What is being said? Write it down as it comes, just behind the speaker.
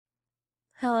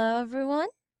Hello everyone,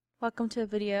 welcome to a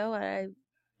video I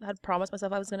had promised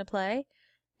myself I was going to play,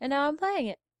 and now I'm playing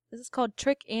it. This is called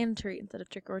Trick and Treat instead of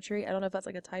Trick or Treat. I don't know if that's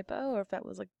like a typo or if that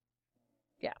was like,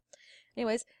 yeah.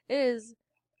 Anyways, it's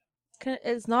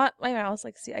not my mouse,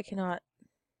 like see I cannot,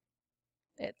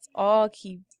 it's all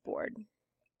keyboard.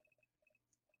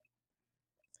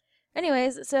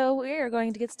 Anyways, so we are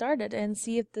going to get started and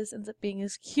see if this ends up being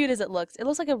as cute as it looks. It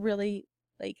looks like a really,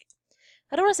 like,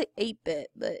 I don't want to say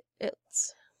 8-bit, but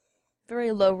it's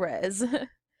very low res. And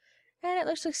it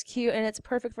looks cute, and it's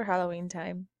perfect for Halloween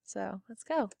time. So, let's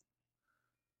go.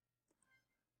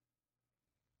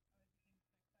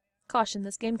 Caution,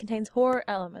 this game contains horror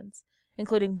elements,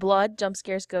 including blood, jump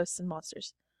scares, ghosts, and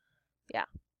monsters. Yeah,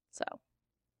 so.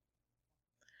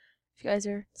 If you guys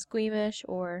are squeamish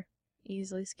or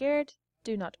easily scared,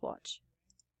 do not watch.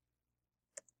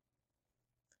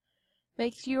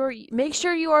 Make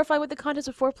sure you are fine with the contents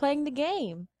before playing the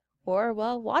game. Or,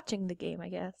 well, watching the game, I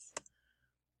guess.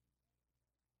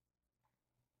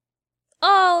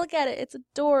 Oh, look at it. It's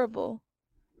adorable.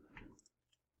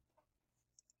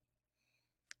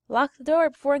 Lock the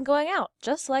door before going out,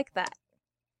 just like that.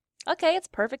 Okay, it's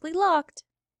perfectly locked.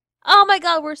 Oh my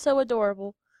god, we're so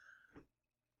adorable.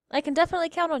 I can definitely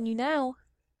count on you now.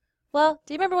 Well,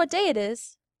 do you remember what day it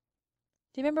is?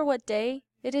 Do you remember what day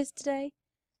it is today?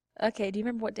 Okay, do you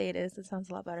remember what day it is? That sounds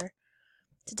a lot better.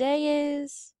 Today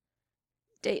is...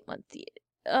 Date, month, year.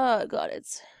 Oh god,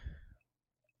 it's...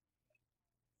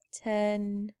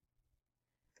 10...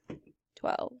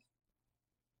 12.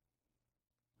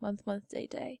 Month,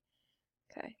 day.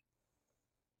 Okay.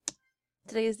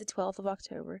 Today is the 12th of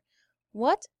October.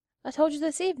 What? I told you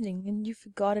this evening, and you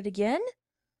forgot it again?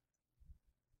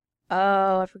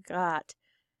 Oh, I forgot.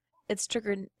 It's trick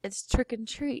and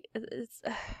treat.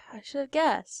 I should have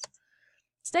guessed.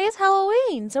 Today is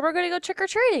Halloween, so we're gonna go trick or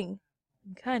treating.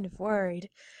 I'm kind of worried.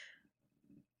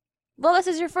 Well, this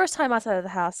is your first time outside of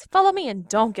the house. Follow me and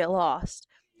don't get lost.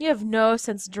 You have no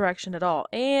sense of direction at all,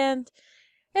 and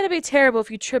it'd be terrible if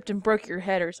you tripped and broke your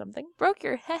head or something. Broke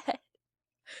your head?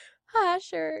 Ah,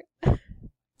 sure.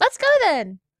 Let's go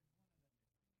then!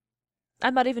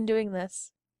 I'm not even doing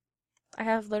this. I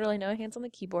have literally no hands on the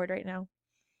keyboard right now.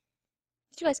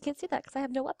 You guys can't see that because I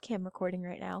have no webcam recording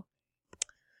right now.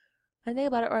 I think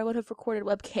about it, or I would have recorded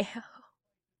webcam.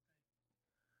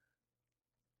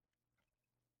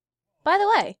 By the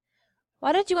way,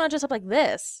 why did you want to dress up like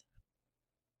this?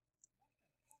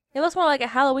 It looks more like a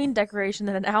Halloween decoration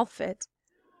than an outfit.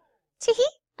 Teehee,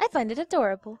 I find it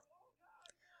adorable.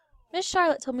 Miss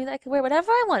Charlotte told me that I could wear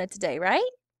whatever I wanted today, right?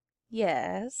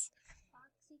 Yes.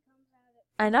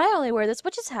 And I only wear this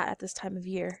witch's hat at this time of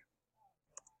year.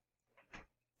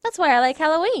 That's why I like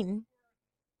Halloween.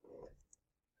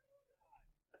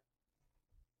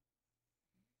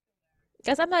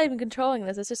 Guys, I'm not even controlling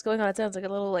this. It's just going on its own. It's like a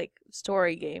little, like,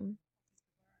 story game.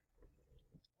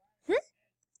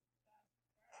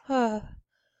 I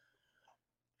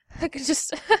could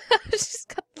just, just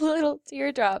got the little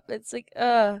teardrop. It's like,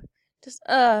 just,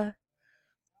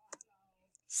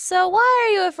 So why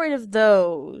are you afraid of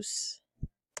those?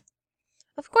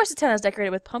 Of course the town is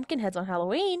decorated with pumpkin heads on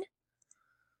Halloween.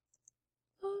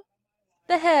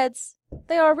 The heads,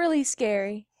 they are really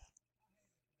scary.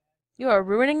 You are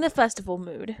ruining the festival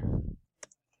mood.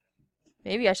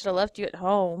 Maybe I should have left you at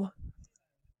home.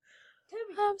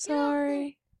 I'm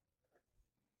sorry.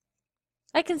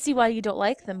 I can see why you don't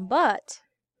like them, but...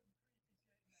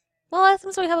 Well, I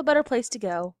think so we have a better place to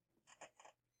go.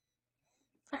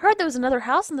 I heard there was another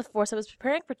house in the forest that was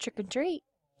preparing for trick or treat.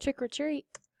 Trick or treat.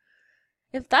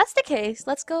 If that's the case,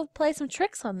 let's go play some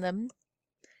tricks on them.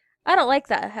 I don't like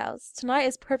that house. Tonight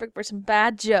is perfect for some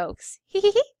bad jokes. Hee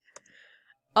hee hee.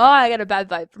 Oh, I got a bad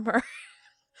vibe from her.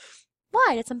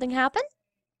 Why? Did something happen?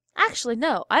 Actually,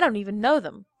 no. I don't even know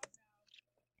them.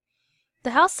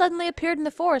 The house suddenly appeared in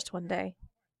the forest one day.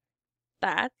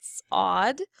 That's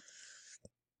odd.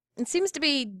 It seems to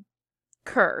be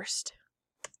cursed.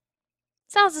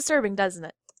 Sounds disturbing, doesn't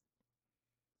it?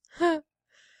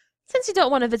 Since you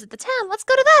don't want to visit the town, let's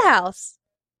go to that house.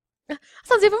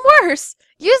 Sounds even worse.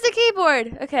 Use the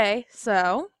keyboard. Okay,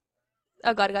 so.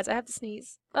 Oh god, guys, I have to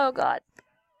sneeze. Oh god.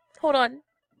 Hold on.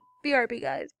 BRB,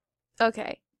 guys.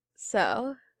 Okay,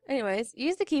 so. Anyways,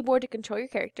 use the keyboard to control your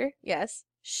character. Yes.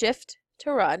 Shift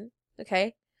to run.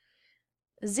 Okay.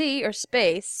 Z or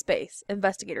space.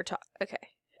 Investigator talk. Okay.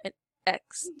 And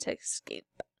X to escape.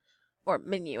 Or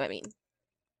menu, I mean.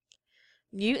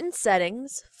 Mute in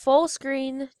settings. Full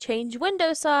screen. Change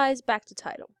window size. Back to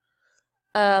title.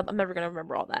 I'm never gonna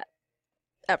remember all that.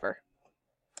 Ever.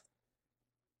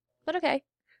 But okay.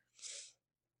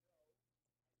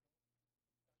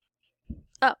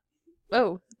 Oh.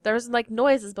 Oh, there's like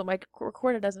noises, but my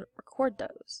recorder doesn't record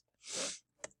those.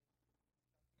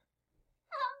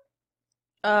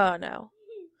 Oh no.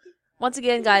 Once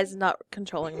again, guys, not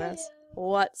controlling this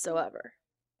whatsoever.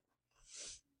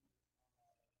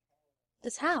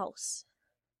 This house.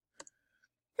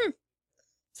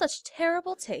 Such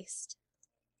terrible taste.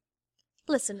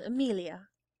 Listen, Amelia.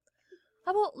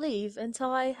 I won't leave until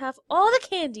I have all the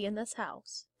candy in this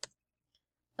house.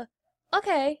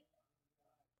 Okay.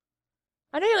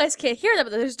 I know you guys can't hear that,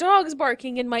 but there's dogs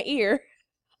barking in my ear.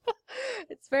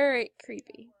 It's very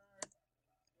creepy.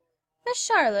 Miss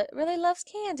Charlotte really loves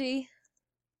candy.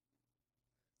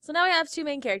 So now we have two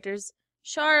main characters,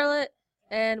 Charlotte,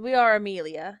 and we are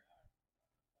Amelia.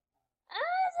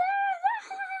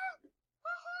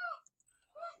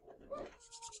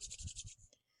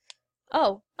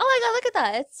 Oh my god, look at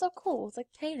that. It's so cool. It's like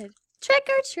painted. Trick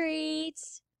or treat.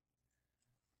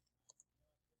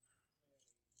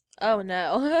 Oh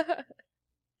no.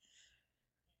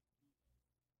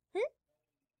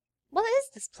 What is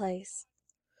this place?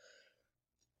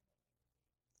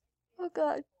 Oh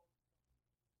god.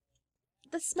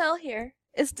 The smell here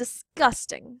is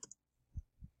disgusting.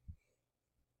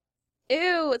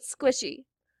 Ew, it's squishy.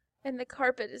 And the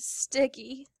carpet is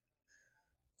sticky.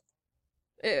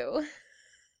 Ew.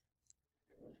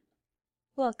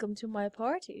 Welcome to my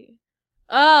party.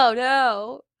 Oh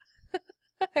no.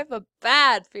 I have a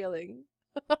bad feeling.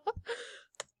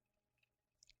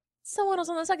 Someone was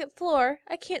on the second floor.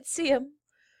 I can't see him.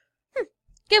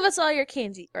 Give us all your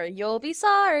candy, or you'll be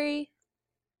sorry.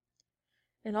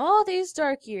 In all these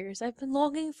dark years, I've been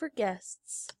longing for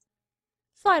guests.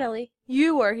 Finally,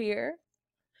 you are here.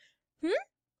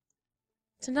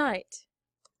 Tonight,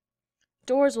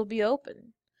 doors will be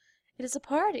open. It is a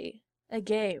party, a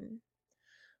game.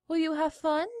 Will you have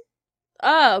fun?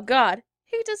 Oh, God,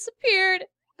 he disappeared.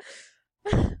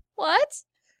 What?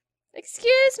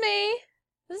 Excuse me.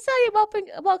 Is this how you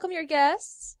welcome your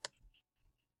guests?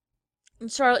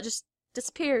 And Charlotte just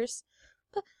disappears.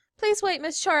 Please wait,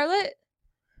 Miss Charlotte.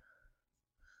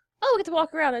 Oh, we get to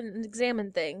walk around and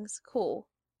examine things. Cool.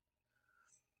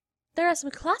 There are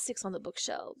some classics on the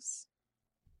bookshelves.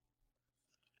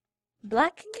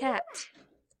 Black Cat.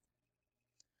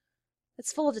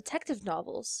 It's full of detective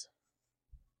novels.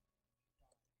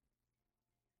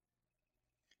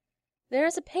 There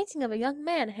is a painting of a young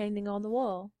man hanging on the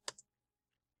wall.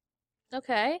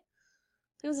 Okay.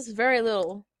 This is very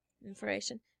little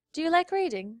information. Do you like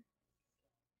reading?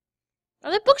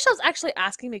 Are the bookshelves actually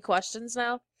asking me questions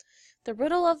now? The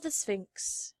Riddle of the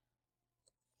Sphinx.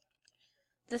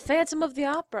 The Phantom of the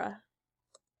Opera.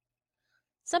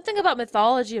 Something about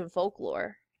mythology and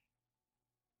folklore.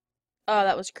 Oh,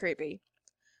 that was creepy.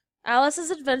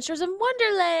 Alice's Adventures in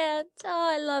Wonderland. Oh,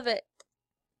 I love it.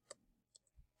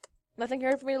 Nothing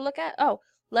here for me to look at? Oh,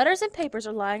 letters and papers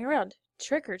are lying around.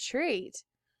 Trick or treat.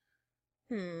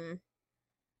 Oh,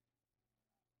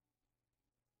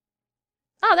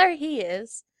 there he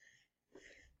is.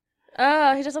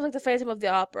 Oh, he just looks like the Phantom of the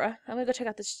Opera. I'm gonna go check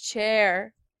out this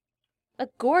chair. A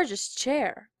gorgeous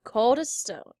chair, cold as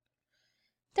stone.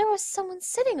 There was someone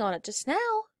sitting on it just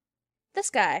now. This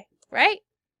guy, right?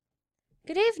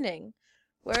 Good evening.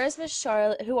 Where is Miss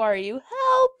Charlotte? Who are you?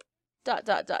 Help! ...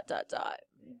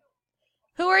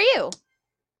 Who are you?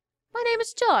 My name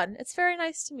is John. It's very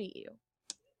nice to meet you.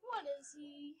 What is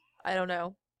he? I don't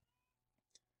know.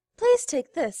 Please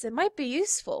take this. It might be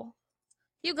useful.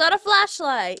 You got a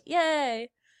flashlight! Yay!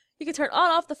 You can turn on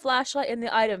and off the flashlight in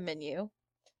the item menu.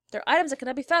 There are items that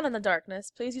cannot be found in the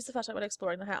darkness. Please use the flashlight when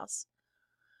exploring the house.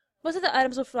 Most of the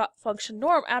items will function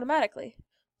automatically.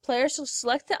 Players will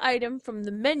select the item from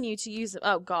the menu to use them.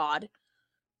 Oh, God.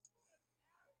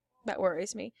 That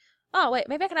worries me. Oh, wait.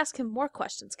 Maybe I can ask him more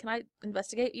questions. Can I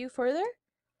investigate you further?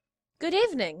 Good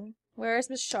evening. Where is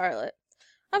Miss Charlotte?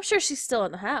 I'm sure she's still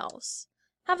in the house.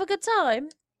 Have a good time.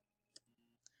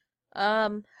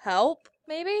 Help,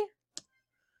 maybe?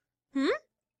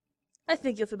 I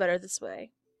think you'll feel better this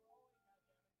way.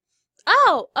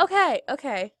 Oh,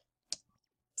 okay.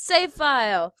 Save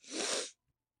file.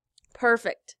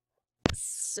 Perfect.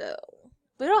 So,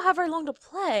 we don't have very long to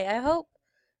play. I hope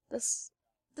this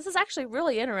is actually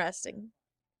really interesting.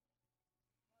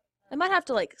 I might have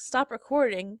to, like, stop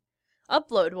recording,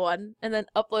 upload one, and then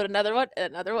upload another one,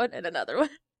 and another one, and another one.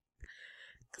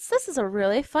 Because this is a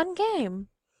really fun game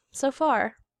so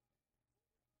far.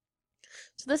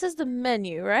 So this is the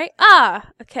menu, right?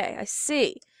 Ah, okay, I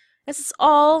see. This is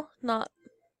all not...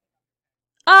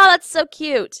 Oh, that's so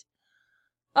cute.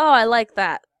 Oh, I like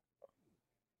that.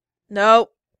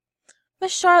 Nope.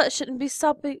 Miss Charlotte shouldn't be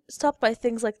stopped by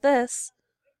things like this.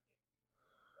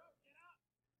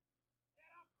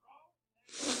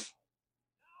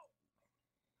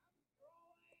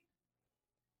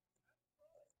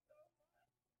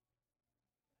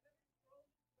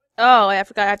 Oh, I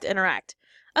forgot I have to interact.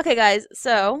 Okay, guys,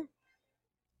 so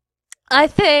I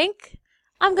think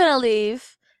I'm gonna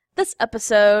leave this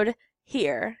episode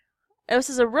here. This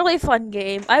is a really fun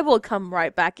game. I will come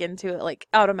right back into it, like,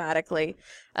 automatically.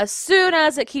 As soon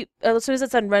as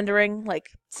it's done rendering, like,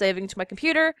 saving to my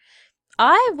computer,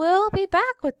 I will be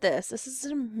back with this. This is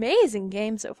an amazing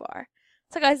game so far.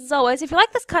 So guys, as always, if you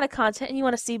like this kind of content and you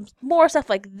want to see more stuff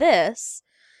like this,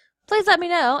 please let me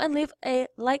know and leave a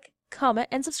like, comment,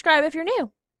 and subscribe if you're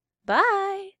new.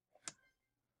 Bye!